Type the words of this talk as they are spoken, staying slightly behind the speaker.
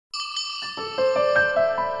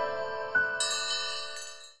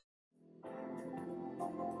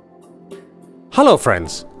Hello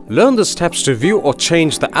friends, learn the steps to view or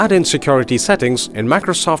change the add-in security settings in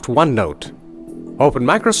Microsoft OneNote. Open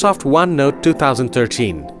Microsoft OneNote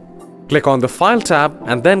 2013. Click on the File tab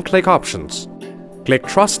and then click Options. Click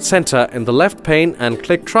Trust Center in the left pane and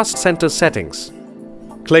click Trust Center Settings.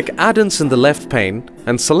 Click Add-ins in the left pane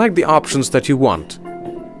and select the options that you want.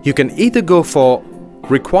 You can either go for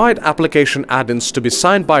Required application add-ins to be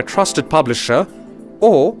signed by trusted publisher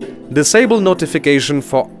or Disable notification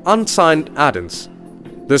for unsigned add-ins.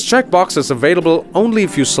 This checkbox is available only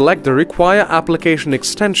if you select the Require application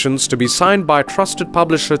extensions to be signed by trusted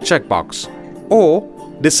publisher checkbox or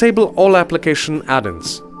Disable all application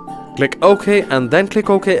add-ins. Click OK and then click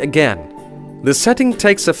OK again. This setting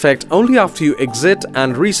takes effect only after you exit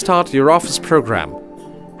and restart your Office program.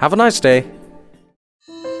 Have a nice day.